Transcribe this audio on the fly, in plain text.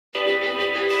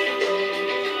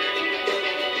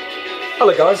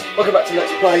Hello guys, welcome back to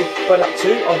Let's Play Burnout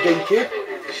 2 on GameCube.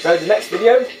 So the next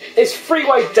video is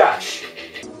Freeway Dash.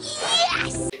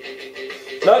 Yes!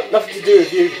 No, nothing to do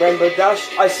with you, Rainbow Dash.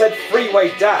 I said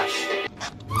Freeway Dash.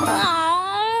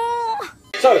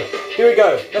 So, here we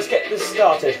go. Let's get this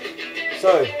started.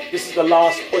 So, this is the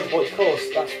last point-to-point course.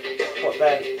 That's what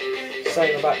they're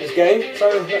saying about this game.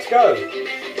 So, let's go.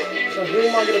 So, who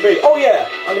am I going to be? Oh yeah,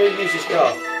 I'm going to use this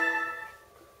car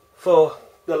for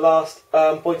the last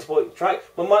point-to-point track.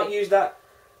 We might use that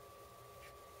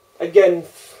again.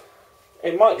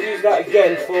 It might use that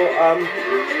again for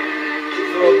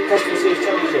Customer Series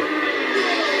Championship.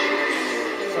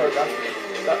 So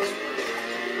that's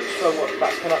so what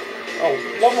that's gonna. Oh,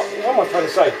 what am I trying to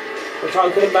say? Which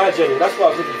I can imagine. That's what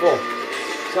I was looking for.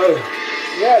 So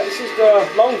yeah, this is the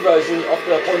long version of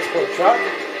the point-to-point track.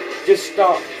 Just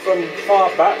start from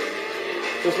far back,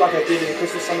 just like I did in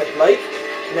Crystal Summit Lake,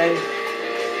 and then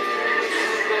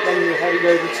we're heading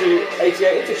over to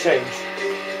 88 Interchange.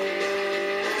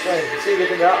 So you can see,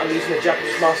 look at that, I'm using a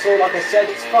Japanese muscle. Like I said,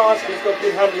 it's fast and it's got a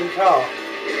good handling car.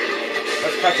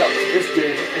 Let's catch up to this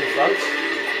dude in front.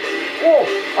 Oh,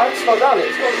 I have to slow down,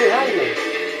 it's got good handling.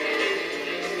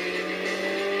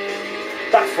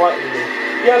 That frightened me.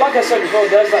 Yeah, like I said before,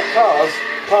 there's that car's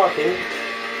parking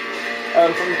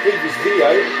from the previous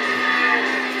video.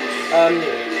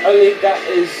 Only that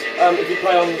is if you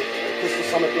play on Crystal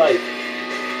Summit Lake.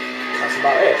 That's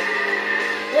about it.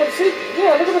 Yeah, see,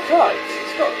 yeah, look at the car.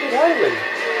 It's got good handling.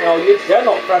 No, they're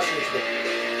not crashing into the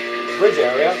bridge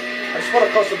area. I just want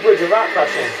to cross the bridge without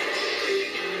crashing.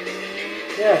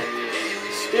 Yeah,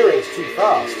 the steering is too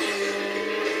fast.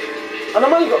 And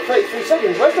I've only got 33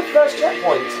 seconds. Where's the first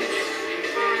checkpoint?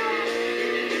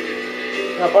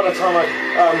 Now, by the time I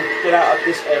get out of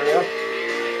this area,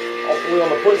 I'll be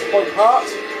on the point-to-point part.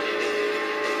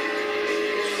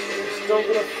 Still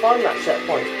gonna find that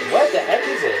checkpoint. Where the heck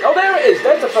is it? Oh, there it is!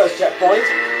 There's the first checkpoint.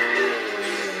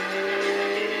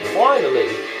 Finally.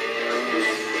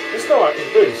 There's no I can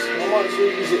boost. I might as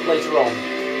well use it later on.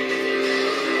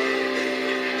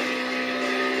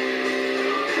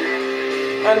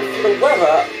 And for the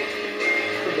weather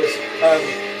for this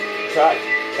track,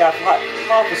 you have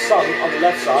half the sun on the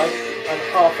left side and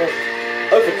half it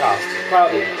overcast,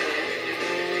 cloudy.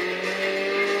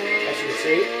 As you can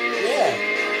see, yeah.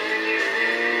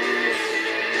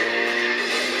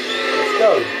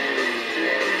 Go.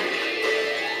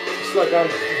 Slow down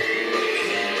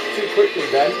too quickly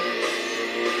then.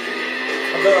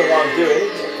 I don't know what I'm doing.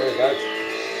 There we go.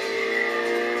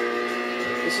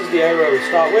 This is the area we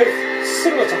start with.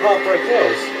 Similar to Heartbreak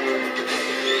Hills.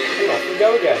 And off we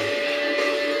go again.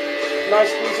 Nice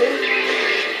easy.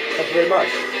 Thank you very much.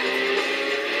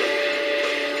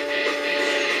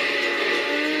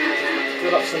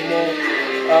 Fill up some more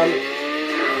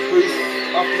boost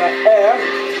after that air.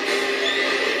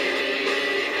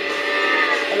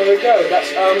 And there we go, that's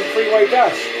Freeway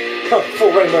Dash.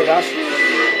 Full Rainbow Dash.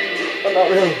 But not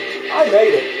really. I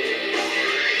made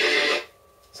it.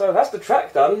 So that's the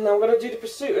track done. Now we're going to do the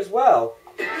pursuit as well.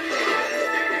 Yeah,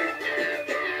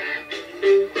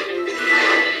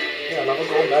 another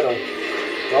gold medal.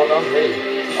 Well done me.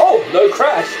 Oh, no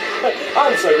crash.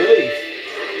 I'm so relieved.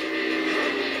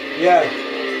 Yeah,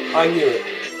 I knew it.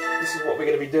 This is what we're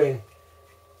going to be doing.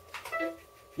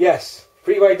 Yes,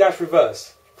 Freeway Dash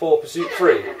reverse. For Pursuit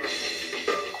 3.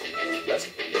 Let's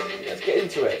get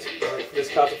into it. Wait for this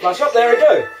car to flash up. There we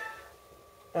go.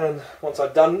 And once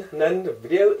I've done, and then the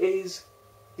video is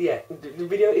the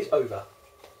video is over.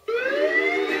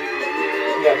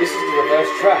 Yeah, this is the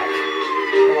reverse track.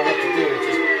 All I have to do is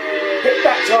just hit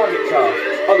that target car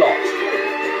a lot.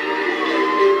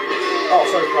 Oh,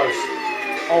 so close.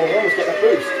 Oh, I almost get that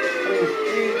boost.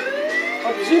 I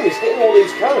presume he's hitting all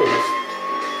these cones.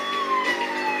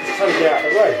 Trying to get out of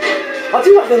the way. I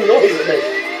do like the noise of it.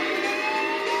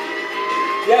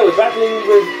 Yeah, we're battling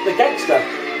with the gangster.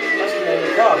 That's the name of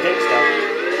the car, Gangster.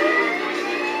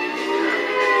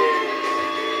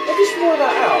 Let me just throw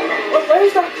that out.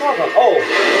 Where's that car gone? Oh,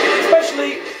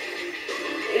 especially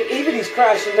even his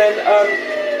crash and then oh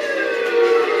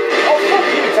fuck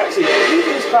you, taxi.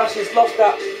 Even his crash has lost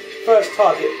that first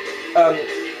target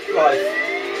life.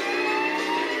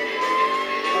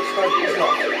 That's like it's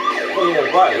not pulling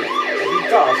away. If he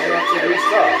does, he'll have to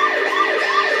restart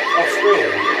off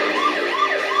screen.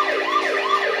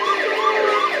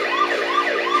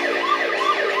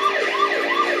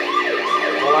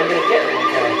 Well, I'm going to get him on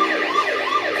time.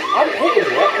 I haven't hit him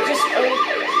yet, I just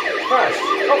crashed.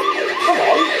 Oh, come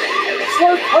on!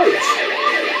 Slow coach!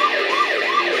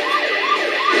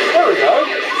 There we go!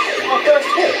 My first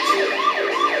hit!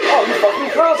 Oh, you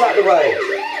fucking car's out of the way!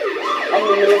 I'm in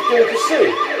the middle of doing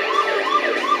pursuit.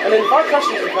 And then if I crash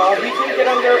into the car, he couldn't get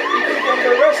under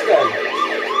arrest then.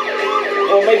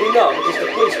 Or maybe not, because the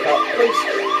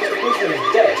policeman is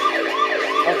dead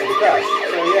after the crash.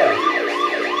 So yeah.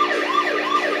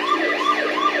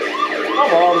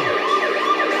 Come on.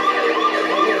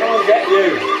 I can't get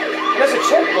you. And there's a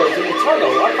checkpoint in the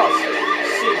tunnel. I can't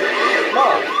see the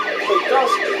mark. But it does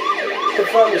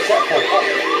confirm the checkpoint. Up.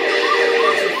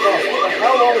 Not too fast. What the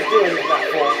hell I was doing that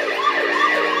for?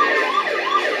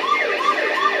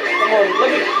 Come on, let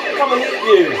me come and eat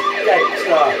you,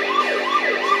 gangster. No,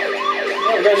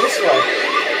 we're going this way.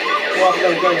 Rather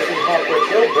than going through the Heartbreak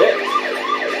Hill bit.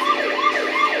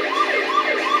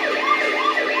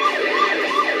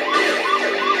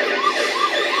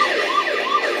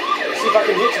 See if I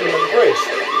can hit him on the bridge.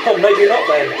 Oh, maybe not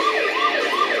then.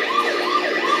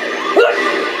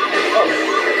 Oh,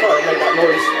 sorry, I made that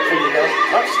noise for you guys.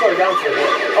 I have to slow down for a bit.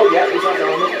 Oh yeah, he's right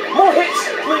there on me. More hits,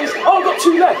 please. Oh, I've got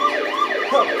 2 left.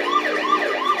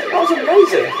 That was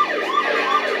amazing.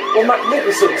 Well,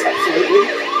 magnificent, absolutely.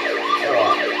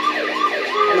 Alright.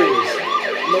 Please.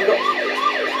 And I've got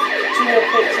 2 more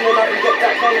hits and then I can get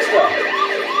that gangster.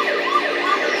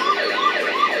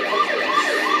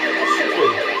 What should be?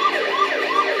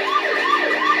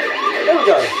 There we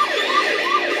go.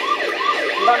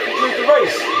 And that concludes the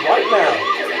race right now.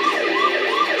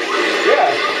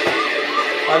 Yeah.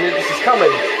 I knew this is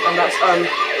coming. And that's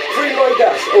Freeway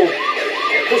Dash. Oh,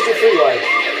 Crystal Freeway.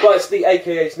 But it's the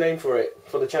AKA's name for it,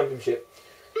 for the championship.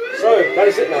 So, that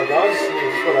is it now, guys. I'm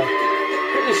just going to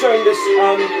quickly show you this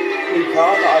new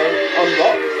car that I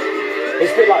unlocked. It's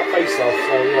a bit like Face Off,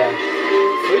 so yeah.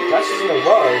 3 crashes in a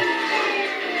row.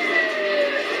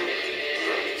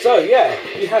 So, yeah,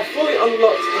 you have fully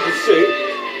unlocked the pursuit,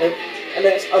 and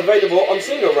then it's available on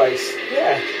single race.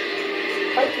 Yeah.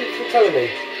 Thank you for telling me.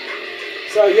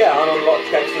 So, yeah, I unlocked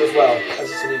Gangster as well,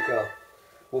 as a new car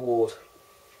reward.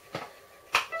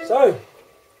 So,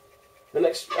 the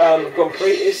next Grand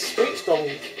Prix is Street Storm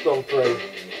Grand Prix.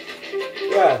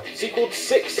 Yeah, sequel to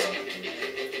 6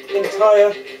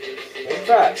 entire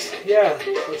tracks. Yeah,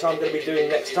 which I'm going to be doing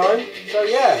next time. So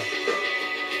yeah,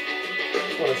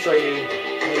 just want to show you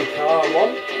the new car I'm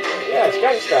on. Yeah, it's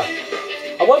Gangster.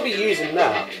 I won't be using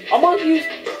that. I might use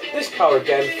this car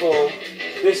again for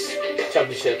this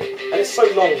championship, and it's so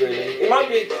long really. It might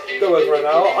be go over an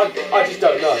hour. I just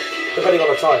don't know, depending on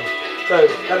the time. So,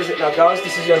 that is it now guys,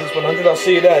 this is Youngest 100, I'll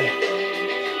see you then.